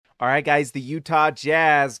All right, guys, the Utah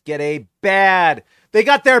Jazz get a bad. They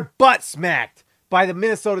got their butt smacked by the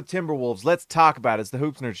Minnesota Timberwolves. Let's talk about it. It's the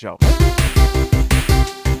Hoops Nerd Show.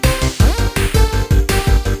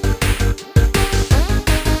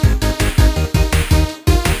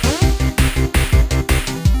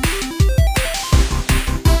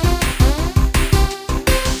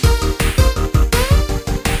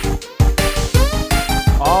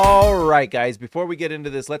 All right, guys, before we get into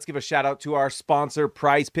this, let's give a shout out to our sponsor,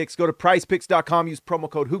 Prize Picks. Go to prizepicks.com, use promo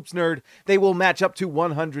code HoopsNerd. They will match up to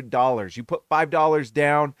 $100. You put $5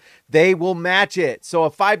 down, they will match it. So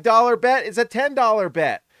a $5 bet is a $10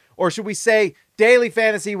 bet. Or should we say daily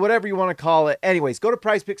fantasy, whatever you want to call it. Anyways, go to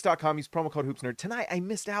prizepicks.com, use promo code HoopsNerd. Tonight, I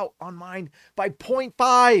missed out on mine by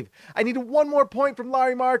 0.5. I needed one more point from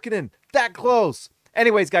Larry Markkinen. That close.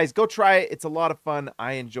 Anyways, guys, go try it. It's a lot of fun.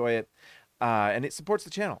 I enjoy it. And it supports the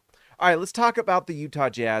channel. All right, let's talk about the Utah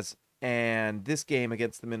Jazz and this game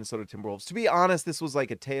against the Minnesota Timberwolves. To be honest, this was like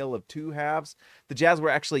a tale of two halves. The Jazz were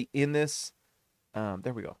actually in this.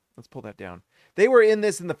 There we go. Let's pull that down. They were in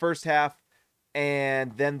this in the first half,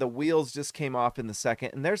 and then the wheels just came off in the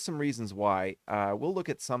second. And there's some reasons why. We'll look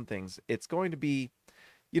at some things. It's going to be,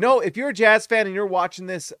 if you're a Jazz fan and you're watching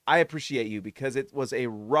this, I appreciate you because it was a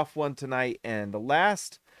rough one tonight. And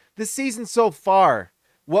this season so far,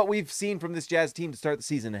 what we've seen from this Jazz team to start the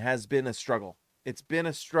season has been a struggle. It's been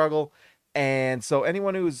a struggle. And so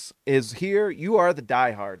anyone is here, you are the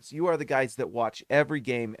diehards. You are the guys that watch every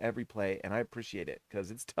game, every play. And I appreciate it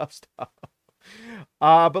because it's tough stuff.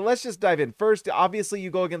 But let's just dive in. First, obviously,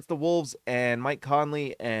 you go against the Wolves and Mike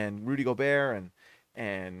Conley and Rudy Gobert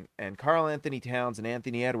and Karl Anthony Towns and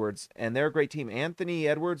Anthony Edwards. And they're a great team. Anthony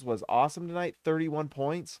Edwards was awesome tonight, 31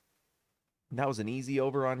 points. That was an easy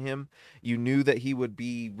over on him. You knew that he would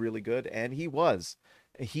be really good, and he was.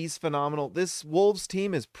 He's phenomenal. This Wolves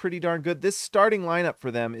team is pretty darn good. This starting lineup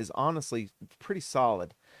for them is honestly pretty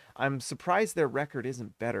solid. I'm surprised their record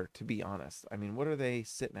isn't better, to be honest. I mean, what are they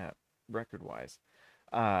sitting at record-wise?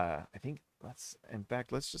 I think let's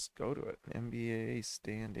just go to it. NBA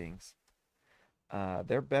standings.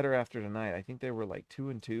 They're better after tonight. I think they were like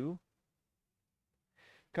 2-2.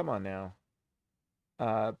 Come on now.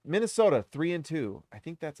 Minnesota 3-2. I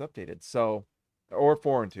think that's updated. So, or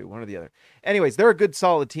 4-2, one or the other. Anyways, they're a good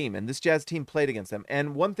solid team, and this Jazz team played against them.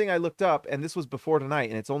 And one thing I looked up, and this was before tonight,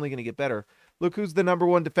 and it's only going to get better. Look who's the number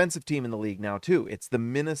one defensive team in the league now, too. It's the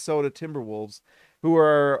Minnesota Timberwolves, who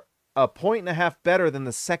are 1.5 points better than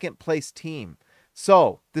the second place team.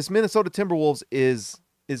 So this Minnesota Timberwolves is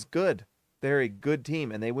good. They're a good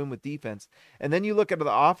team, and they win with defense. And then you look at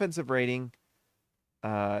the offensive rating.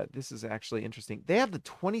 This is actually interesting. They have the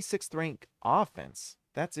 26th ranked offense.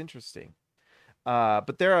 That's interesting.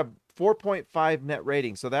 But they're a 4.5 net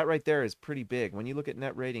rating. So that right there is pretty big. When you look at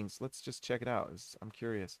net ratings, let's just check it out. I'm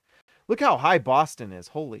curious. Look how high Boston is.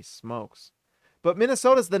 Holy smokes. But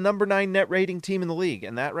Minnesota's the number 9 net rating team in the league.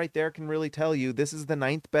 And that right there can really tell you this is the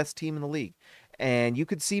 9th best team in the league. And you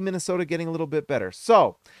could see Minnesota getting a little bit better.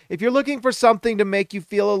 So if you're looking for something to make you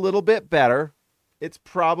feel a little bit better, it's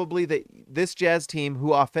probably this Jazz team,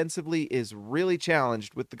 who offensively is really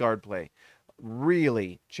challenged with the guard play,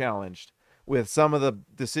 really challenged with some of the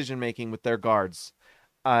decision making with their guards.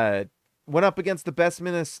 Went up against the best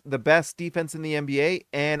defense in the NBA,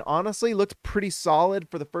 and honestly looked pretty solid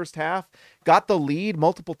for the first half. Got the lead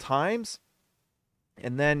multiple times,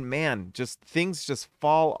 and then things just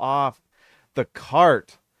fall off the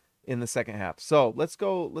cart in the second half. So let's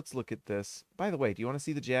look at this. By the way, do you want to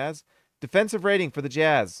see the Jazz? Defensive rating for the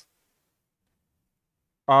Jazz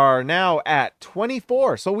are now at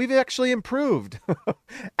 24. So we've actually improved.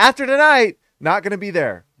 After tonight, not going to be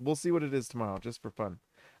there. We'll see what it is tomorrow, just for fun.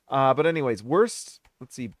 But anyways,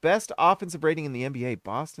 best offensive rating in the NBA,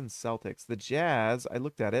 Boston Celtics. The Jazz, I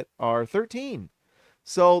looked at it, are 13.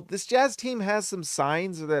 So this Jazz team has some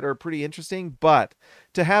signs that are pretty interesting, but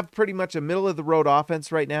to have pretty much a middle-of-the-road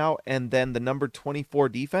offense right now and then the number 24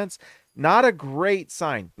 defense, not a great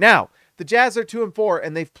sign. Now, the Jazz are 2-4,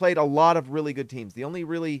 and they've played a lot of really good teams. The only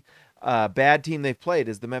really bad team they've played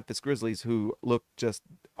is the Memphis Grizzlies, who look just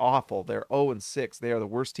awful. They're 0-6. They are the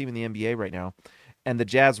worst team in the NBA right now, and the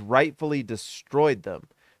Jazz rightfully destroyed them.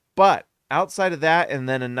 But outside of that, and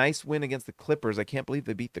then a nice win against the Clippers, I can't believe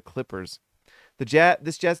they beat the Clippers.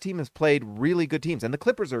 This Jazz team has played really good teams, and the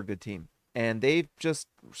Clippers are a good team, and they've just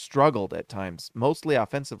struggled at times, mostly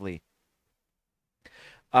offensively.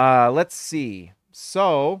 Let's see.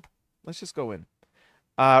 So let's just go in.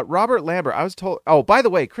 Robert Lambert, I was told. Oh, by the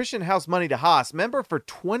way, Christian House Money to Haas, member for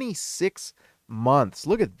 26 months.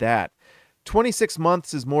 Look at that. 26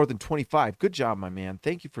 months is more than 25. Good job, my man.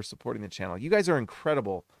 Thank you for supporting the channel. You guys are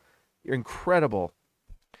incredible. You're incredible.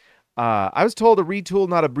 I was told a retool,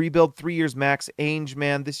 not a rebuild. 3 years max. Ainge,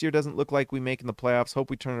 man, this year doesn't look like we make in the playoffs. Hope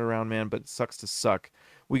we turn it around, man, but it sucks to suck.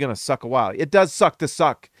 We're going to suck a while. It does suck to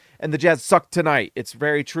suck, and the Jazz suck tonight. It's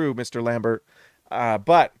very true, Mr. Lambert.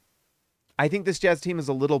 But I think this Jazz team is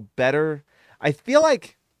a little better. I feel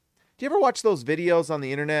like, do you ever watch those videos on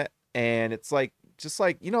the internet, and it's like, just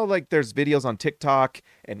like, like there's videos on TikTok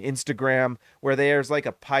and Instagram where there's like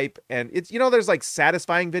a pipe and it's, there's like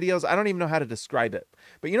satisfying videos. I don't even know how to describe it,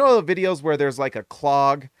 but the videos where there's like a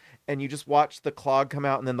clog and you just watch the clog come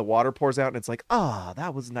out and then the water pours out and it's like,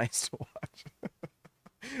 that was nice to watch.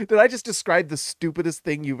 Did I just describe the stupidest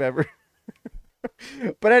thing you've ever?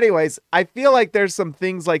 But anyways, I feel like there's some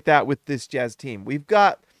things like that with this Jazz team. We've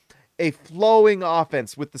got a flowing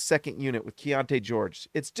offense with the second unit with Keontae George.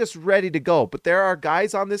 It's just ready to go. But there are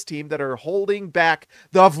guys on this team that are holding back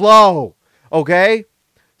the flow. Okay?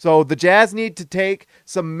 So the Jazz need to take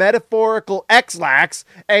some metaphorical X-lax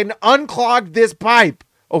and unclog this pipe.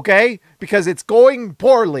 Okay? Because it's going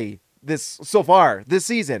poorly so far this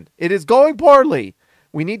season. It is going poorly.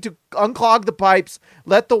 We need to unclog the pipes,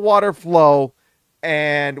 let the water flow.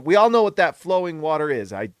 And we all know what that flowing water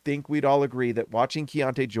is. I think we'd all agree that watching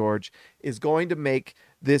Keontae George is going to make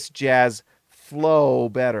this Jazz flow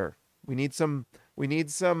better. We need some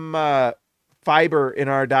fiber in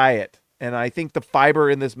our diet. And I think the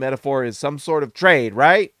fiber in this metaphor is some sort of trade,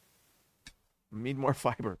 right? We need more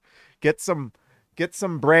fiber. Get some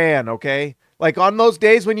bran, okay? Like on those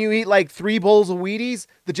days when you eat like 3 bowls of Wheaties,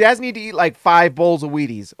 the Jazz need to eat like 5 bowls of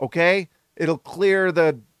Wheaties, okay? It'll clear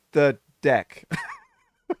the deck.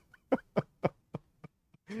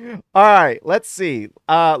 All right, let's see.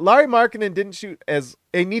 Larry Markkinen didn't shoot as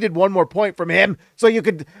they needed 1 more point from him, so you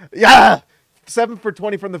could 7 for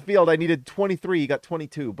 20 from the field. I needed 23. He got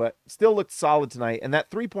 22, but still looked solid tonight. And that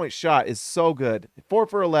 3-point shot is so good. 4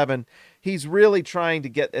 for 11. He's really trying to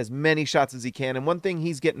get as many shots as he can. And one thing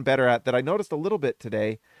he's getting better at that I noticed a little bit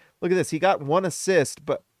today. Look at this. He got 1 assist,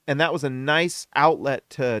 and that was a nice outlet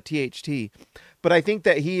to THT. But I think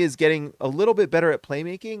that he is getting a little bit better at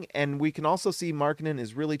playmaking, and we can also see Markkinen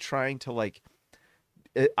is really trying to like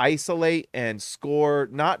isolate and score,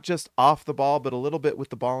 not just off the ball, but a little bit with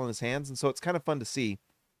the ball in his hands. And so it's kind of fun to see.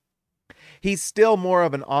 He's still more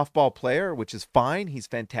of an off-ball player, which is fine. He's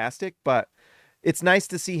fantastic, but it's nice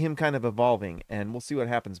to see him kind of evolving, and we'll see what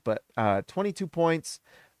happens. But 22 points.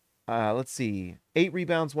 Let's see, 8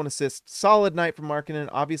 rebounds, 1 assist. Solid night from Markkinen.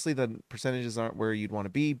 Obviously, the percentages aren't where you'd want to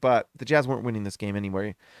be, but the Jazz weren't winning this game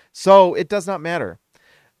anyway, so it does not matter.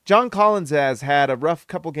 John Collins has had a rough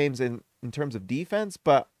couple games in terms of defense,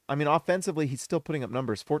 but, I mean, offensively, he's still putting up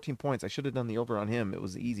numbers. 14 points. I should have done the over on him. It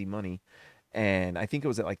was easy money, and I think it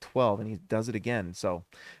was at like 12, and he does it again. So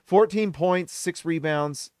 14 points, 6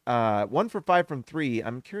 rebounds, 1 for 5 from 3.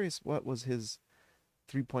 I'm curious what was his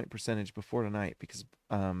 3-point percentage before tonight, because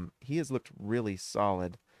he has looked really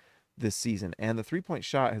solid this season, and the 3-point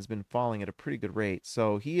shot has been falling at a pretty good rate.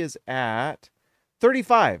 So he is at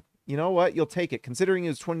 35. You know what? You'll take it, considering he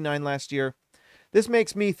was 29 last year. This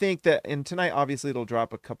makes me think that, and tonight obviously it'll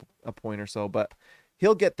drop a point or so, but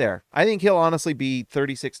he'll get there. I think he'll honestly be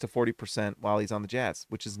 36 to 40% while he's on the Jazz,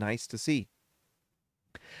 which is nice to see.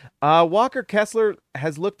 Walker Kessler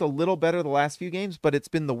has looked a little better the last few games, but it's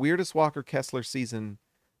been the weirdest Walker Kessler season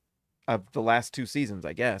of the last 2 seasons,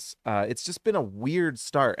 I guess. It's just been a weird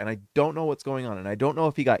start, and I don't know what's going on. And I don't know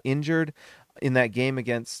if he got injured in that game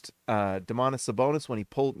against Domantas Sabonis when he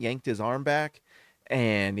yanked his arm back,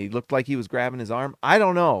 and he looked like he was grabbing his arm. I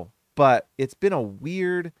don't know, but it's been a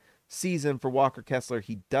weird season for Walker Kessler.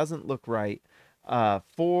 He doesn't look right.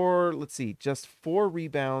 Just 4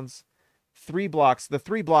 rebounds, 3 blocks. The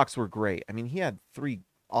 3 blocks were great. I mean, he had 3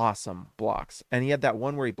 awesome blocks, and he had that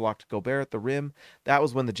one where he blocked Gobert at the rim. That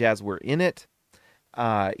was when the Jazz were in it.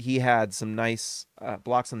 He had some nice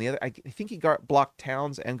blocks on the other. I think he blocked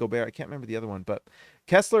Towns and Gobert. I can't remember the other one, but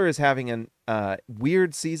Kessler is having a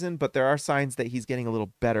weird season, but there are signs that he's getting a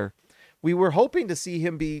little better. We were hoping to see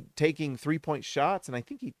him be taking 3-point shots, and I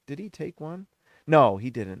think did he take one? No, he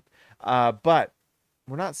didn't. But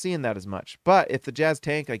we're not seeing that as much. But if the Jazz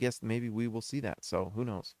tank, I guess maybe we will see that. So who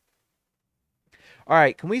knows? All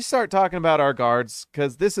right, can we start talking about our guards?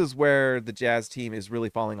 Because this is where the Jazz team is really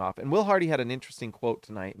falling off. And Will Hardy had an interesting quote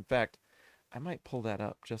tonight. In fact, I might pull that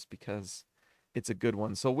up just because it's a good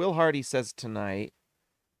one. So Will Hardy says tonight,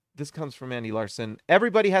 this comes from Andy Larson,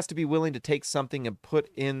 everybody has to be willing to take something and put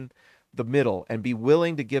in the middle and be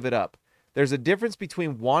willing to give it up. There's a difference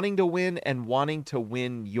between wanting to win and wanting to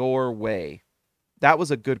win your way. That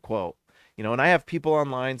was a good quote. And I have people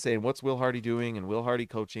online saying, what's Will Hardy doing and Will Hardy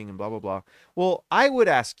coaching and blah, blah, blah. Well, I would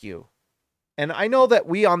ask you, and I know that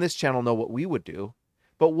we on this channel know what we would do,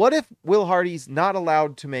 But what if Will Hardy's not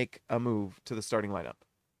allowed to make a move to the starting lineup?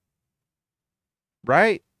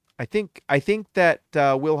 Right? I think that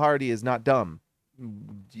Will Hardy is not dumb.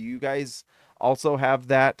 Do you guys also have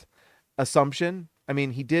that assumption? I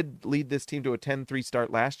mean, he did lead this team to a 10-3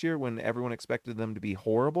 start last year when everyone expected them to be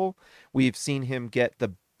horrible. We've seen him get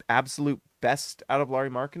the absolute best out of Larry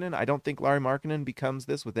Markkinen. I don't think Larry Markkinen becomes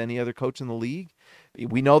this with any other coach in the league.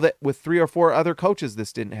 We know that with 3 or 4 other coaches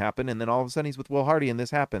this didn't happen, and then all of a sudden he's with Will Hardy and this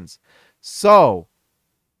happens. So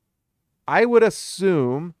I would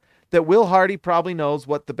assume that Will Hardy probably knows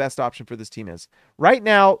what the best option for this team is. Right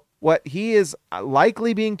now, what he is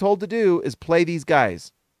likely being told to do is play these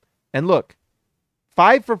guys. And look,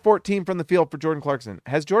 5 for 14 from the field for Jordan Clarkson.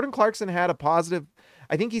 Has Jordan Clarkson had a positive?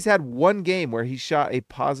 I think he's had one game where he shot a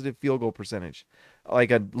positive field goal percentage,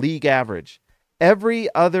 like a league average.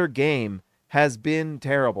 Every other game has been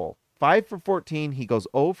terrible. 5 for 14. He goes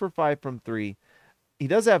 0 for 5 from 3. He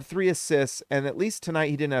does have 3 assists, and at least tonight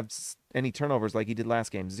he didn't have any turnovers like he did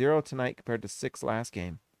last game. 0 tonight compared to 6 last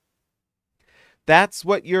game. That's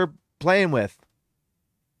what you're playing with.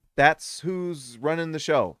 That's who's running the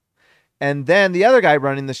show. And then the other guy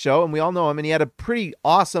running the show, and we all know him, and he had a pretty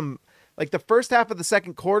awesome, like the first half of the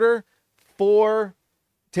second quarter for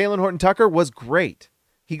Talen Horton-Tucker was great.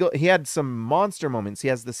 He had some monster moments. He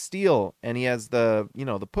has the steal, and he has the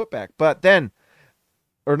putback. But then,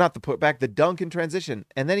 or not the putback, the dunk in transition.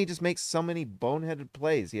 And then he just makes so many boneheaded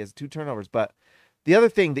plays. He has 2 turnovers. But the other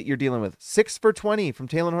thing that you're dealing with, 6 for 20 from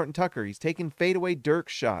Talen Horton-Tucker. He's taking fadeaway Dirk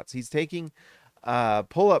shots. He's taking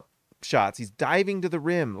pull-up shots. He's diving to the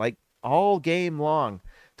rim like all game long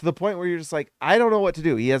to the point where you're just like, I don't know what to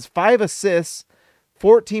do. He has 5 assists,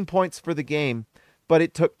 14 points for the game, but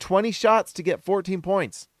it took 20 shots to get 14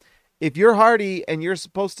 points. If you're Hardy and you're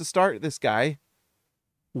supposed to start this guy,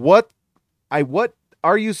 what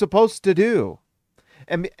are you supposed to do?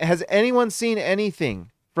 And has anyone seen anything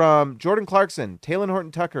from Jordan Clarkson, Talen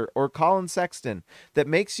Horton-Tucker, or Colin Sexton that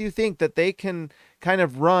makes you think that they can kind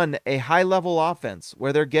of run a high-level offense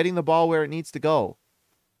where they're getting the ball where it needs to go?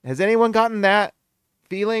 Has anyone gotten that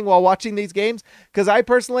feeling while watching these games? Because I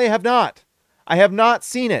personally have not. I have not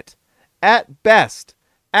seen it. At best.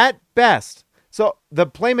 At best. So the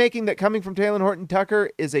playmaking that coming from Talen Horton-Tucker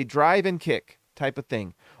is a drive and kick type of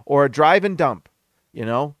thing. Or a drive and dump.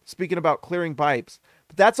 Speaking about clearing pipes.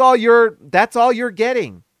 But that's all you're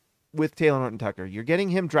getting with Talen Horton-Tucker. You're getting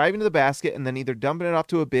him driving to the basket and then either dumping it off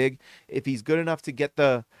to a big if he's good enough to get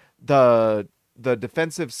the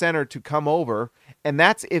defensive center to come over, and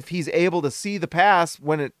that's if he's able to see the pass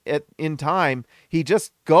when in time he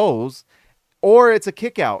just goes, or it's a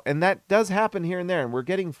kick out, and that does happen here and there. And we're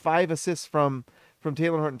getting 5 assists from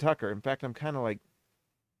Talen Horton-Tucker. In fact, I'm kind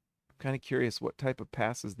of curious what type of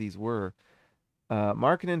passes these were.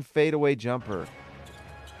 Markkinen fadeaway jumper.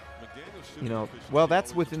 Well,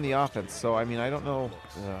 that's within the offense, so I mean I don't know.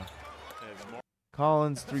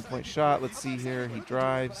 Collins 3-point shot. Let's see here. He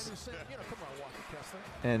drives.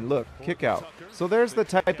 And look, kick out. So there's the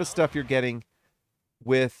type of stuff you're getting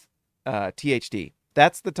with THD.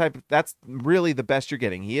 That's really the best you're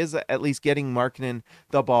getting. He is at least getting Markkinen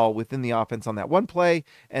the ball within the offense on that one play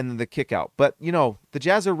and the kick out. But, the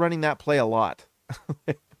Jazz are running that play a lot.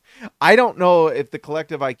 I don't know if the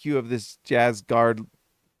collective IQ of this Jazz guard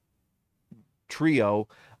trio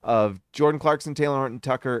of Jordan Clarkson, Talen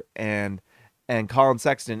Horton-Tucker, and Colin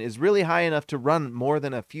Sexton is really high enough to run more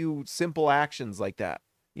than a few simple actions like that,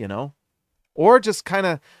 or just kind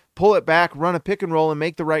of pull it back, run a pick and roll and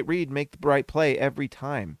make the right read, make the right play every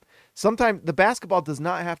time. Sometimes the basketball does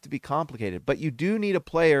not have to be complicated, but you do need a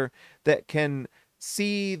player that can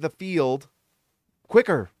see the field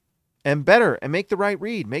quicker and better and make the right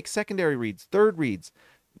read, make secondary reads,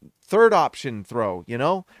 third option throw,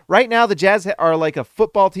 Right now the Jazz are like a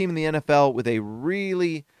football team in the NFL with a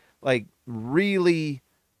really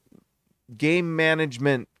game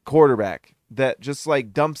management quarterback that just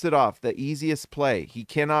dumps it off, the easiest play. He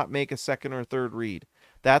cannot make a second or third read.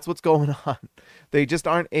 That's what's going on. They just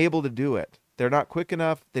aren't able to do it. They're not quick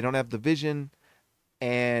enough. They don't have the vision,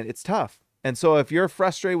 and it's tough. And so if you're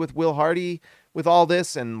frustrated with Will Hardy with all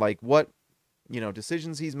this and what,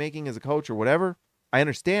 decisions he's making as a coach or whatever, I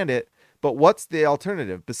understand it. But what's the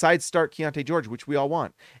alternative besides start Keyonte George, which we all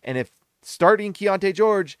want? And if starting Keyonte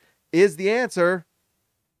George is the answer,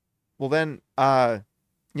 well then,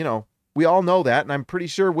 we all know that, and I'm pretty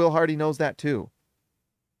sure Will Hardy knows that too.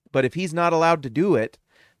 But if he's not allowed to do it,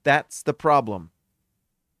 that's the problem.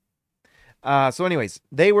 So anyways,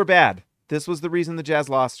 they were bad. This was the reason the Jazz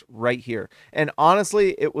lost right here. And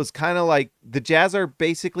honestly, it was kind of like the Jazz are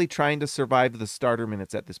basically trying to survive the starter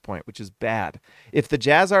minutes at this point, which is bad. If the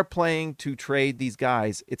Jazz are playing to trade these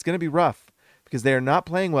guys, it's going to be rough because they're not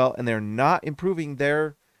playing well and they're not improving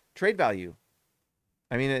their trade value.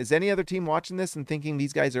 I mean, is any other team watching this and thinking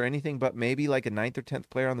these guys are anything but maybe like a 9th or 10th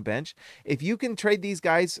player on the bench? If you can trade these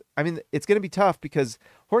guys, I mean, it's going to be tough because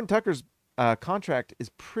Horton Tucker's contract is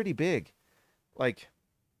pretty big. Like,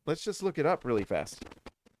 let's just look it up really fast.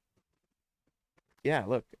 Yeah,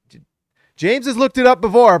 look. James has looked it up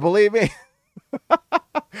before, believe me.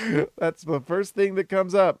 That's the first thing that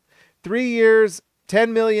comes up. 3 years,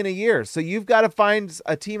 $10 million a year. So you've got to find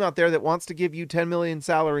a team out there that wants to give you $10 million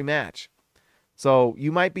salary match. So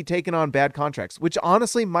you might be taking on bad contracts, which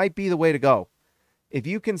honestly might be the way to go. If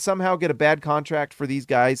you can somehow get a bad contract for these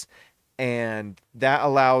guys, and that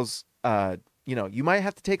allows, you might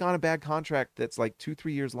have to take on a bad contract that's like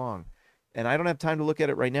 2-3 years long. And I don't have time to look at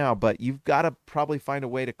it right now, but you've got to probably find a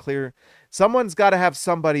way to clear. Someone's got to have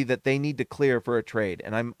somebody that they need to clear for a trade.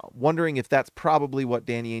 And I'm wondering if that's probably what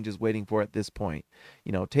Danny Ainge is waiting for at this point.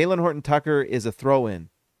 Taylor Horton Tucker is a throw-in.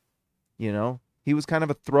 He was kind of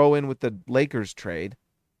a throw-in with the Lakers trade.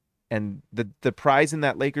 And the prize in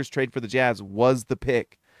that Lakers trade for the Jazz was the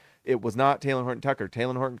pick. It was not Taylor Horton Tucker.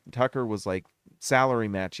 Taylor Horton Tucker was like salary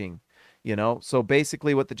matching. So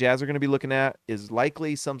basically what the Jazz are going to be looking at is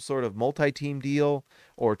likely some sort of multi-team deal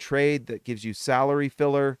or trade that gives you salary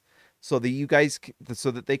filler so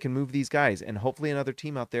that they can move these guys. And hopefully another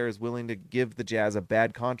team out there is willing to give the Jazz a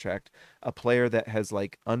bad contract, a player that has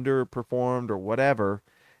like underperformed or whatever.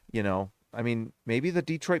 I mean, maybe the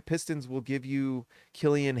Detroit Pistons will give you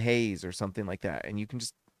Killian Hayes or something like that, and you can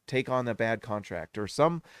just take on the bad contract, or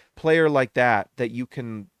some player like that you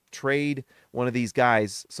can trade one of these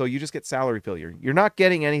guys, so you just get salary failure. You're not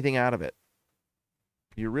getting anything out of it.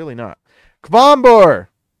 You're really not. Kvambor!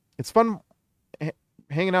 It's fun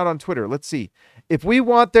hanging out on Twitter. Let's see. If we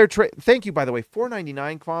want their trade... Thank you, by the way.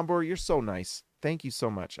 $4.99, Kvambor. You're so nice. Thank you so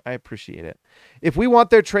much. I appreciate it. If we want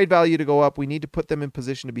their trade value to go up, we need to put them in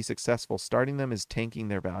position to be successful. Starting them is tanking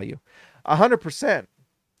their value. 100%.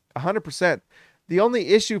 100%. The only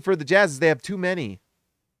issue for the Jazz is they have too many.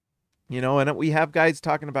 And we have guys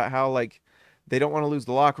talking about how, like, they don't want to lose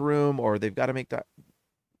the locker room, or they've got to make that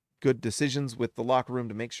good decisions with the locker room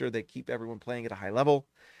to make sure they keep everyone playing at a high level.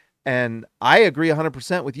 And I agree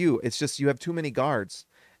 100% with you. It's just you have too many guards.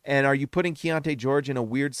 And are you putting Keontae George in a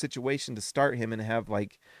weird situation to start him and have,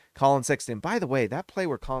 like, Colin Sexton? By the way, that play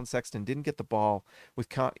where Colin Sexton didn't get the ball with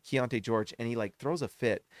Keontae George and he, like, throws a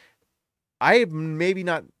fit. I have maybe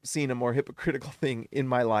not seen a more hypocritical thing in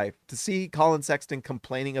my life. To see Colin Sexton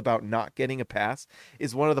complaining about not getting a pass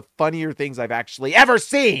is one of the funnier things I've actually ever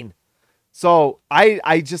seen. So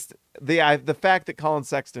the fact that Colin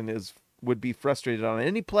Sexton would be frustrated on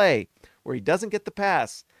any play where he doesn't get the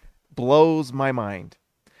pass blows my mind.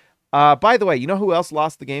 By the way, you know who else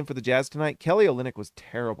lost the game for the Jazz tonight? Kelly Olynyk was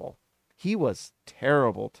terrible. He was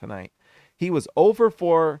terrible tonight. He was 0 for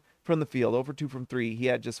 4 from the field, 0 for 2 from 3. He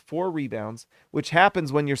had just 4 rebounds, which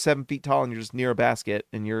happens when you're 7 feet tall and you're just near a basket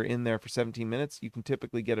and you're in there for 17 minutes. You can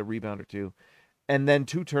typically get a rebound or 2. And then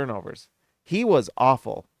 2 turnovers. He was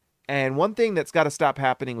awful. And one thing that's got to stop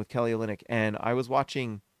happening with Kelly Olynyk, and I was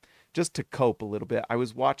watching, just to cope a little bit, I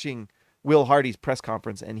was watching Will Hardy's press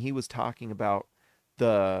conference, and he was talking about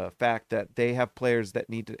the fact that they have players that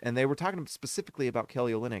need to, and they were talking specifically about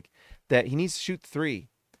Kelly Olynyk, that he needs to shoot 3.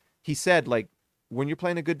 He said, like, when you're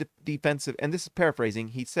playing a good defensive, and this is paraphrasing,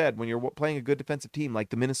 he said, when you're playing a good defensive team like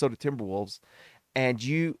the Minnesota Timberwolves, and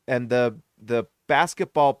the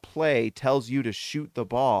basketball play tells you to shoot the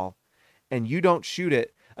ball, and you don't shoot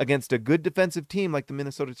it against a good defensive team like the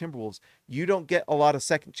Minnesota Timberwolves, you don't get a lot of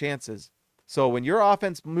second chances. So when your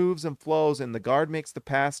offense moves and flows and the guard makes the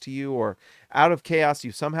pass to you, or out of chaos,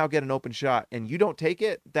 you somehow get an open shot and you don't take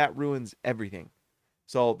it, that ruins everything.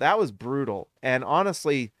 So that was brutal. And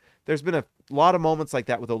honestly, there's been a lot of moments like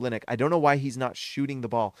that with Olynyk. I don't know why he's not shooting the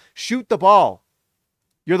ball. Shoot the ball.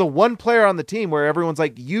 You're the one player on the team where everyone's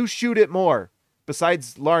like, you shoot it more,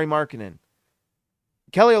 besides Lauri Markkanen.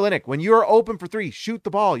 Kelly Olynyk, when you're open for 3, shoot the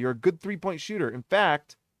ball. You're a good 3-point shooter. In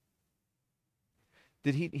fact,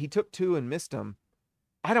 he took 2 and missed them.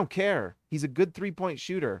 I don't care. He's a good 3-point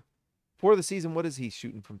shooter. For the season, what is he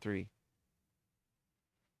shooting from 3?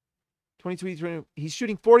 22, he's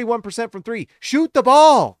shooting 41% from 3. Shoot the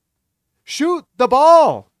ball. Shoot the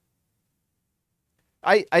ball.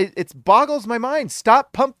 It boggles my mind.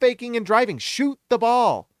 Stop pump faking and driving. Shoot the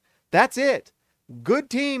ball. That's it. Good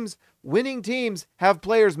teams, winning teams, have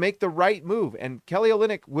players make the right move, and Kelly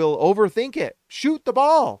Olynyk will overthink it. Shoot the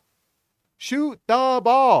ball. Shoot the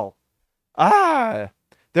ball.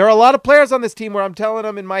 There are a lot of players on this team where I'm telling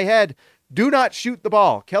them in my head, do not shoot the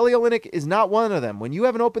ball. Kelly Olynyk is not one of them. When you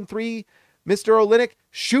have an open three, Mr. Olynyk,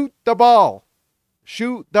 shoot the ball.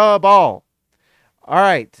 Shoot the ball. All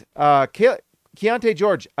right. Keontae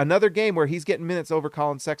George, another game where he's getting minutes over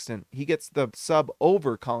Colin Sexton. He gets the sub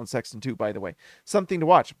over Colin Sexton too, by the way. Something to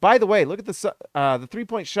watch. By the way, look at the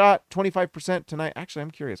three-point shot, 25% tonight. Actually,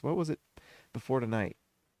 I'm curious. What was it before tonight?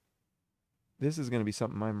 This is going to be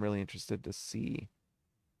something I'm really interested to see.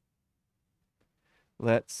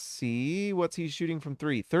 Let's see. What's he shooting from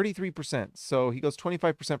three? 33%. So he goes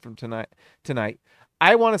 25% from tonight.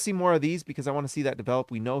 I want to see more of these because I want to see that develop.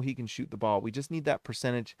 We know he can shoot the ball. We just need that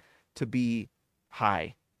percentage to be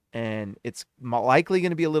high. And it's likely going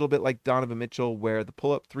to be a little bit like Donovan Mitchell, where the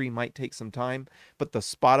pull-up three might take some time, but the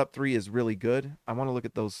spot-up three is really good. I want to look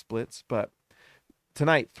at those splits. But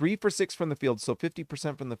tonight, 3 for 6 from the field, so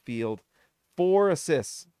 50% from the field, 4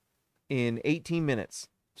 assists in 18 minutes.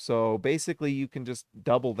 So basically, you can just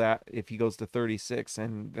double that if he goes to 36,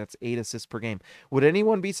 and that's 8 assists per game. Would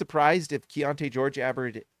anyone be surprised if Keontae George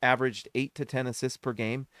averaged 8 to 10 assists per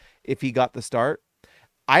game if he got the start?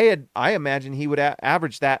 I imagine he would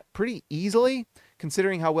average that pretty easily,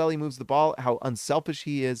 considering how well he moves the ball, how unselfish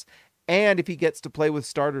he is, and if he gets to play with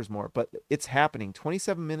starters more. But it's happening.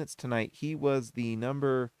 27 minutes tonight. He was the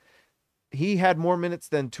number. He had more minutes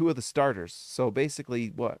than 2 of the starters. So basically,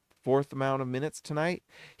 what? 4th amount of minutes tonight.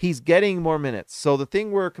 He's getting more minutes. So the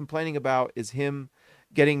thing we're complaining about is him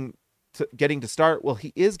getting to start. Well,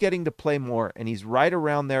 he is getting to play more, and he's right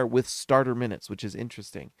around there with starter minutes, which is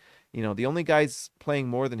interesting. You know, the only guys playing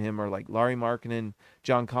more than him are like Larry Markkinen,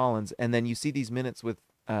 John Collins, and then you see these minutes with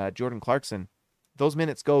Jordan Clarkson. Those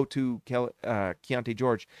minutes go to Keontae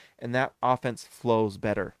George, and that offense flows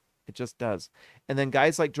better. It just does. And then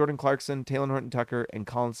guys like Jordan Clarkson, Taylor Horton-Tucker, and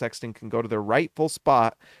Colin Sexton can go to their rightful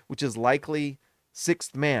spot, which is likely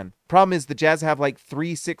 6th man. Problem is the Jazz have like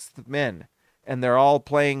 3 6th men, and they're all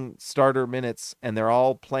playing starter minutes, and they're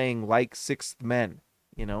all playing like 6th men.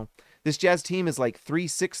 You know, this Jazz team is like 3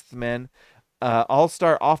 6th men,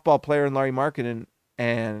 all-star off-ball player in Larry Markkinen,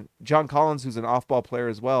 and John Collins, who's an off-ball player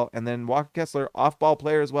as well, and then Walker Kessler, off-ball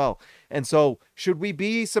player as well. And so should we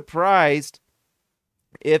be surprised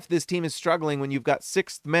if this team is struggling when you've got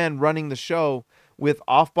 6th men running the show with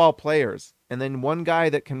off-ball players, and then one guy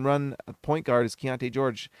that can run a point guard is Keontae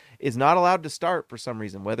George is not allowed to start for some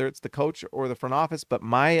reason, whether it's the coach or the front office. But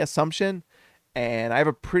my assumption, and I have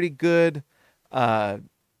a pretty good, I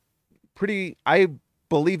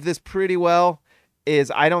believe this pretty well,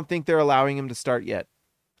 is I don't think they're allowing him to start yet,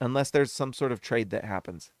 unless there's some sort of trade that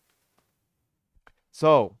happens.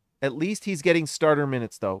 So at least he's getting starter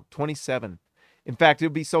minutes though, 27. In fact, it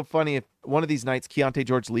would be so funny if one of these nights Keontae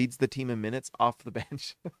George leads the team in minutes off the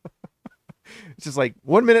bench. It's just like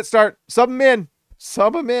 1 minute start, sub him in,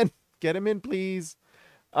 get him in, please.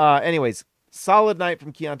 Anyways, solid night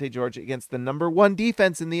from Keontae George against the number 1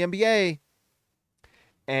 defense in the NBA.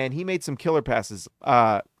 And he made some killer passes.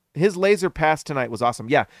 His laser pass tonight was awesome.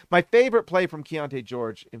 Yeah, my favorite play from Keontae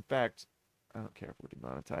George. In fact, I don't care if we're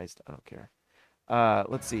demonetized. I don't care.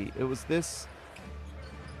 Let's see. It was this.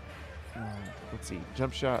 Let's see.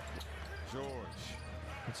 Jump shot.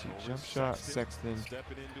 Let's see. Jump shot. Sexton.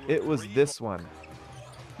 It was this one.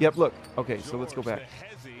 Yep. Look. Okay. So let's go back.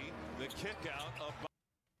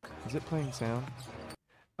 Is it playing sound?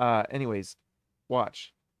 Anyways,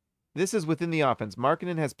 watch. This is within the offense.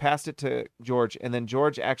 Markkinen has passed it to George, and then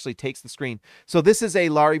George actually takes the screen. So this is a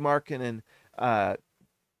Larry Markkinen,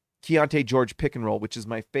 Keontae George pick and roll, which is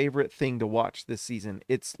my favorite thing to watch this season.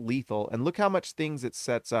 It's lethal, and look how much things it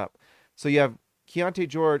sets up. So you have Keontae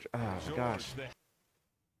George. Oh my gosh.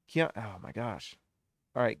 Oh my gosh.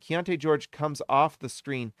 All right, Keontae George comes off the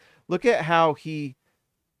screen. Look at how he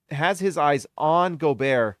has his eyes on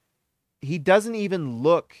Gobert. He doesn't even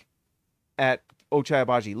look at Ochai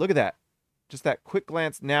Agbaji. Look at that. Just that quick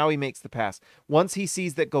glance. Now he makes the pass. Once he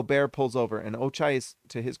sees that Gobert pulls over, and Ochai, is,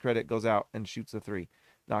 to his credit, goes out and shoots a 3.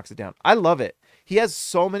 Knocks it down. I love it. He has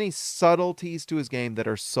so many subtleties to his game that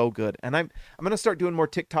are so good. And I'm going to start doing more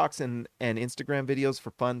TikToks and Instagram videos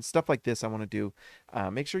for fun. Stuff like this I want to do.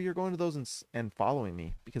 Make sure you're going to those and following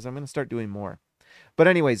me, because I'm going to start doing more. But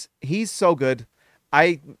anyways, he's so good.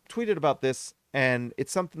 I tweeted about this, and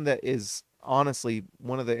it's something that is honestly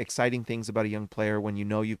one of the exciting things about a young player when you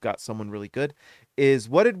know you've got someone really good is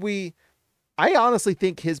I honestly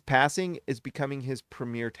think his passing is becoming his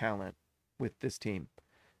premier talent with this team.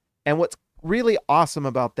 And what's really awesome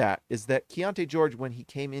about that is that Keontae George, when he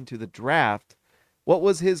came into the draft, what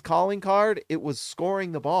was his calling card? It was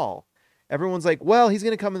scoring the ball. Everyone's like, well, he's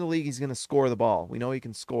going to come in the league. He's going to score the ball. We know he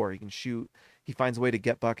can score. He can shoot. He finds a way to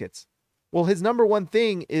get buckets. Well, his number one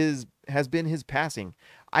thing has been his passing.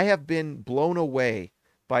 I have been blown away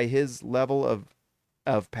by his level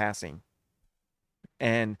of passing.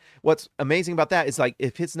 And what's amazing about that is like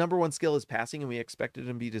if his number one skill is passing and we expected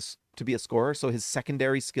him to be a scorer, so his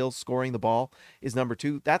secondary skill scoring the ball is number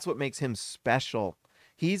two, that's what makes him special.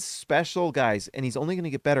 He's special, guys, and he's only going to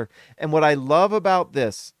get better. And what I love about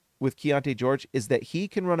this with Keontae George is that he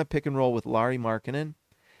can run a pick and roll with Larry Markkinen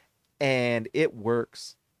and it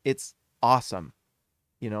works. It's awesome.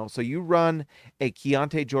 So you run a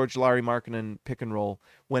Keontae George, Larry Markkinen pick and roll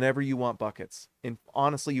whenever you want buckets. And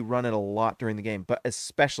honestly, you run it a lot during the game, but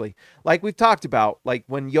especially like we've talked about, like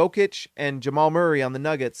when Jokic and Jamal Murray on the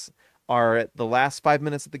Nuggets are at the last 5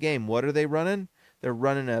 minutes of the game, what are they running? They're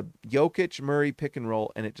running a Jokic Murray pick and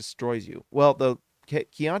roll and it destroys you. Well, the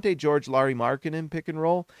Keontae George, Larry Markkinen pick and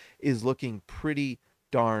roll is looking pretty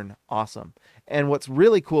darn awesome. And what's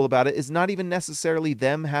really cool about it is not even necessarily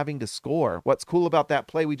them having to score. What's cool about that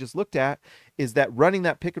play we just looked at is that running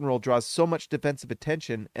that pick and roll draws so much defensive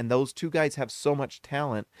attention, and those two guys have so much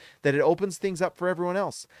talent that it opens things up for everyone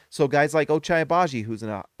else. So guys like Ochai Agbaji, who's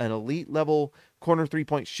an elite level corner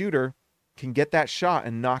 3-point shooter, can get that shot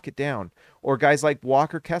and knock it down. Or guys like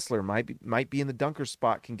Walker Kessler might be in the dunker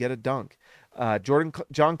spot, can get a dunk.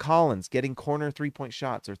 John Collins getting corner 3-point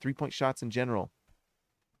shots or 3-point shots in general.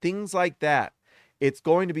 Things like that. It's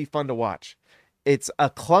going to be fun to watch. It's a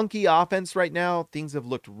clunky offense right now. Things have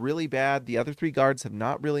looked really bad. The other three guards have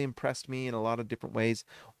not really impressed me in a lot of different ways,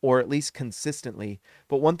 or at least consistently.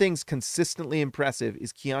 But one thing's consistently impressive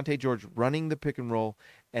is Keontae George running the pick and roll,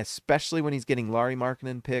 especially when he's getting Larry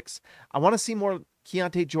Markkinen picks. I want to see more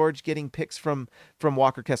Keontae George getting picks from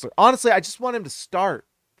Walker Kessler. Honestly, I just want him to start.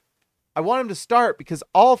 I want him to start because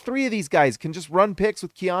all three of these guys can just run picks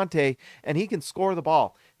with Keontae and he can score the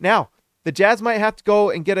ball. Now, the Jazz might have to go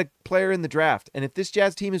and get a player in the draft. And if this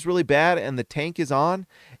Jazz team is really bad and the tank is on,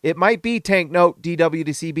 it might be tank note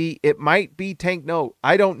DWDCB. It might be tank note.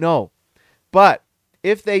 I don't know. But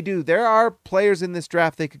if they do, there are players in this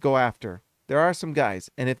draft they could go after. There are some guys.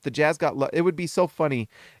 And if the Jazz it would be so funny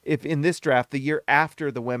if in this draft, the year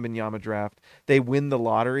after the Wembanyama draft, they win the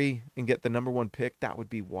lottery and get the number one pick. That would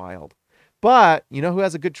be wild. But you know who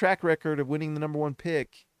has a good track record of winning the number one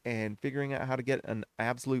pick and figuring out how to get an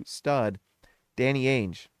absolute stud? Danny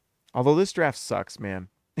Ainge. Although this draft sucks, man.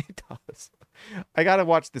 It does. I got to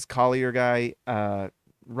watch this Collier guy,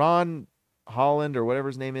 Ron Holland or whatever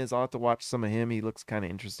his name is. I'll have to watch some of him. He looks kind of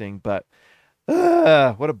interesting, but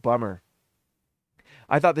what a bummer.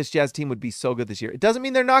 I thought this Jazz team would be so good this year. It doesn't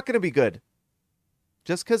mean they're not going to be good.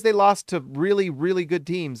 Just because they lost to really, really good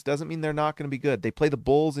teams doesn't mean they're not going to be good. They play the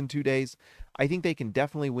Bulls in 2 days. I think they can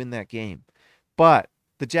definitely win that game. But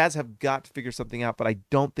the Jazz have got to figure something out, but I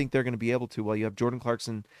don't think they're going to be able to while you have Jordan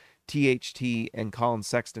Clarkson, THT, and Colin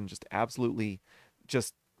Sexton just absolutely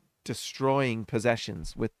just destroying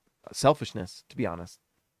possessions with selfishness, to be honest.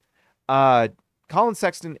 Colin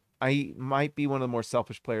Sexton, I might be one of the more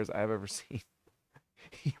selfish players I've ever seen.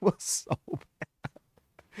 He was so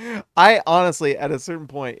bad. I honestly, at a certain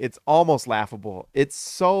point, it's almost laughable. It's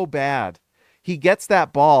so bad. He gets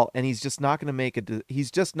that ball and he's just not going to he's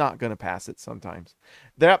just not going to pass it sometimes.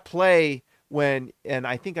 That play and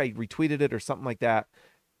I think I retweeted it or something like that.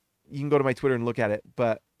 You can go to my Twitter and look at it.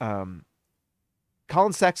 But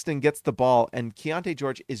Colin Sexton gets the ball and Keontae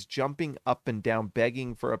George is jumping up and down,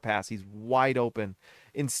 begging for a pass. He's wide open.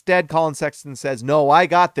 Instead, Colin Sexton says, "No, I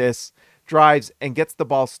got this," drives and gets the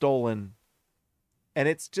ball stolen. And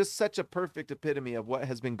it's just such a perfect epitome of what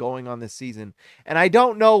has been going on this season. And I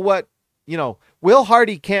don't know what, Will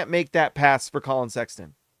Hardy can't make that pass for Colin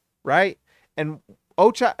Sexton, right? And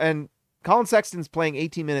Colin Sexton's playing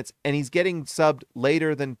 18 minutes and he's getting subbed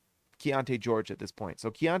later than Keontae George at this point. So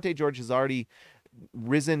Keontae George has already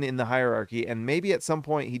risen in the hierarchy and maybe at some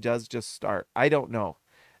point he does just start. I don't know.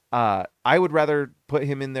 I would rather put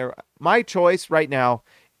him in there. My choice right now,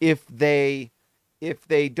 if they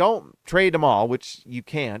don't trade them all, which you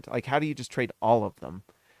can't, like how do you just trade all of them?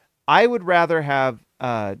 I would rather have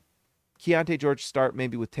Keontae George start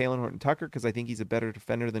maybe with Talen Horton-Tucker because I think he's a better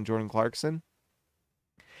defender than Jordan Clarkson.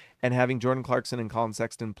 And having Jordan Clarkson and Colin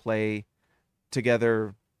Sexton play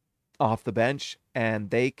together off the bench and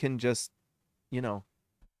they can just,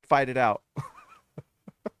 fight it out.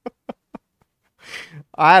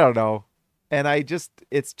 I don't know. And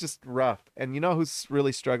it's just rough. And you know who's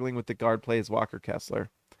really struggling with the guard play is Walker Kessler.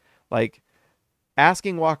 Like,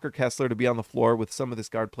 asking Walker Kessler to be on the floor with some of this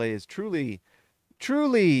guard play is truly,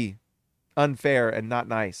 truly unfair and not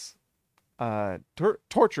nice.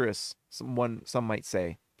 Torturous, some might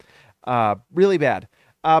say. Really bad.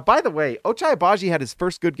 By the way, Ochai Agbaji had his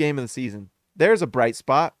first good game of the season. There's a bright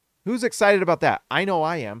spot. Who's excited about that? I know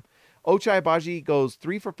I am. Ochai Agbaji goes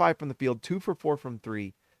 3 for 5 from the field, 2 for 4 from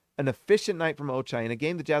 3. An efficient night from Ochai. In a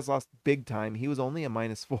game the Jazz lost big time, he was only a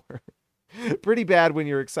 -4. Pretty bad when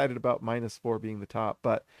you're excited about -4 being the top.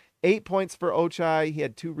 But 8 points for Ochai. He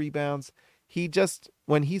had 2 rebounds. He just,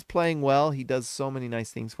 when he's playing well, he does so many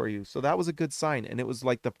nice things for you. So that was a good sign. And it was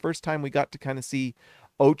like the first time we got to kind of see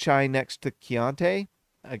Ochai next to Keontae,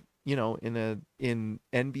 in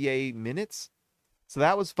NBA minutes. So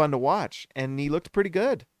that was fun to watch. And he looked pretty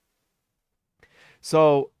good.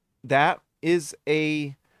 So that is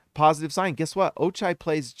a positive sign. Guess what? Ochai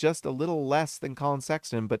plays just a little less than Colin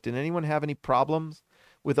Sexton, but did anyone have any problems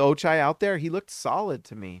with Ochai out there? He looked solid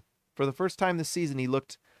to me. For the first time this season, he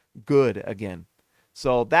looked good again.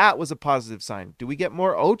 So that was a positive sign. Do we get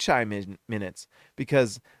more Ochai minutes?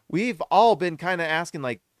 Because we've all been kind of asking,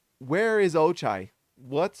 like, where is Ochai?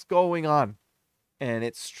 What's going on? And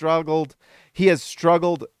it struggled. He has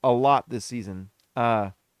struggled a lot this season.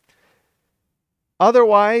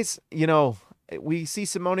 Otherwise, we see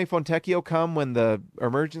Simone Fontecchio come when the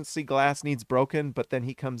emergency glass needs broken, but then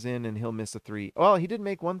he comes in and he'll miss a 3. Well, he did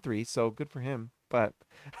make 1 3, so good for him. But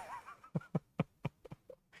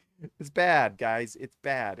it's bad, guys. It's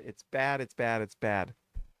bad. It's bad. It's bad. It's bad.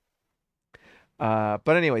 But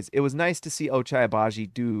anyways, it was nice to see Ochai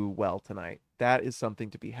Agbaji do well tonight. That is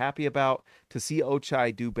something to be happy about. To see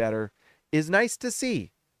Ochai do better is nice to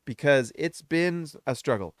see because it's been a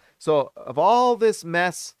struggle. So of all this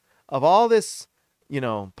mess, of all this,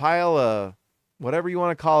 pile of whatever you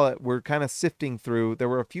want to call it, we're kind of sifting through. There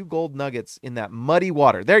were a few gold nuggets in that muddy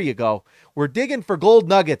water. There you go. We're digging for gold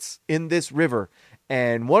nuggets in this river.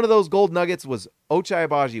 And one of those gold nuggets was Ochai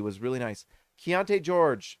Agbaji. Was really nice. Keontae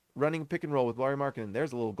George running pick and roll with Lauri Markkanen.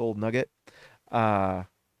 There's a little gold nugget.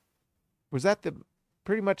 Was that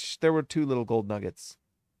pretty much there were 2 little gold nuggets.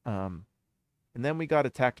 And then we got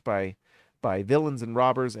attacked by villains and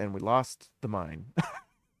robbers and we lost the mine.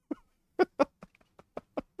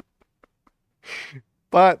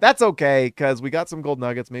 But that's okay because we got some gold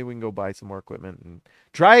nuggets. Maybe we can go buy some more equipment and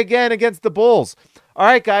try again against the Bulls. All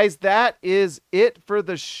right, guys, that is it for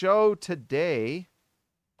the show today.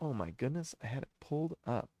 Oh my goodness, I had it pulled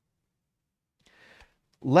up.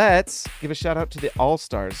 Let's give a shout out to the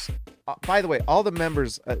All-Stars. By the way, all the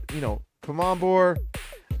members, come on board.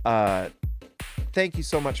 Thank you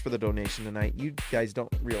so much for the donation tonight. You guys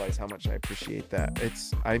don't realize how much I appreciate that.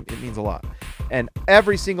 It means a lot. And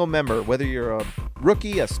every single member, whether you're a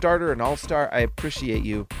rookie, a starter, an all-star, I appreciate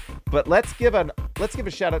you. But let's give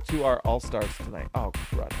a shout out to our all-stars tonight. Oh,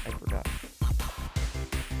 crud, I forgot.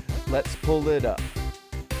 Let's pull it up.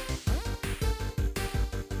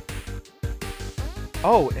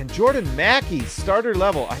 Oh, and Jordan Mackey, starter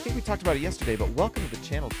level. I think we talked about it yesterday, but welcome to the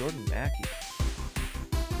channel, Jordan Mackey.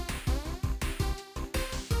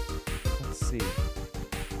 See.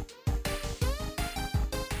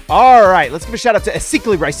 All right, let's give a shout out to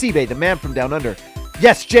Ezekiel Raisibe, the man from down under.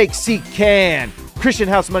 Yes, Jake C. Can, Christian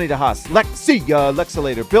House Money to Haas,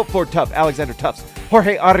 Lexalator, Built Ford Tough, Alexander Tufts,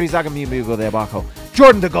 Jorge Arrizaga, mi amigo de abajo,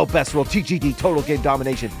 Jordan the Go Best Roll, TGD Total Game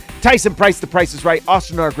Domination, Tyson Price, The Price is Right,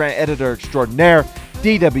 Austin R. Grant, Editor Extraordinaire,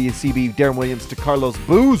 DWCB, Darren Williams to Carlos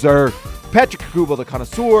Boozer, Patrick Kubo, the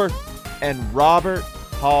Connoisseur, and Robert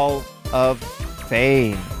Hall of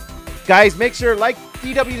Fame. Guys, make sure, like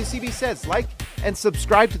DWCB says, like and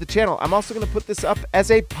subscribe to the channel. I'm also going to put this up as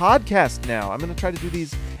a podcast now. I'm going to try to do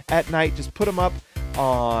these at night. Just put them up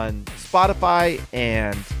on Spotify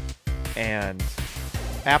and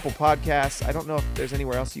Apple Podcasts. I don't know if there's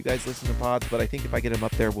anywhere else you guys listen to pods, but I think if I get them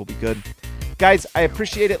up there, we'll be good. Guys, I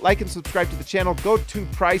appreciate it. Like and subscribe to the channel. Go to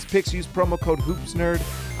Prize Picks. Use promo code HoopsNerd.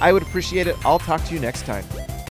 I would appreciate it. I'll talk to you next time.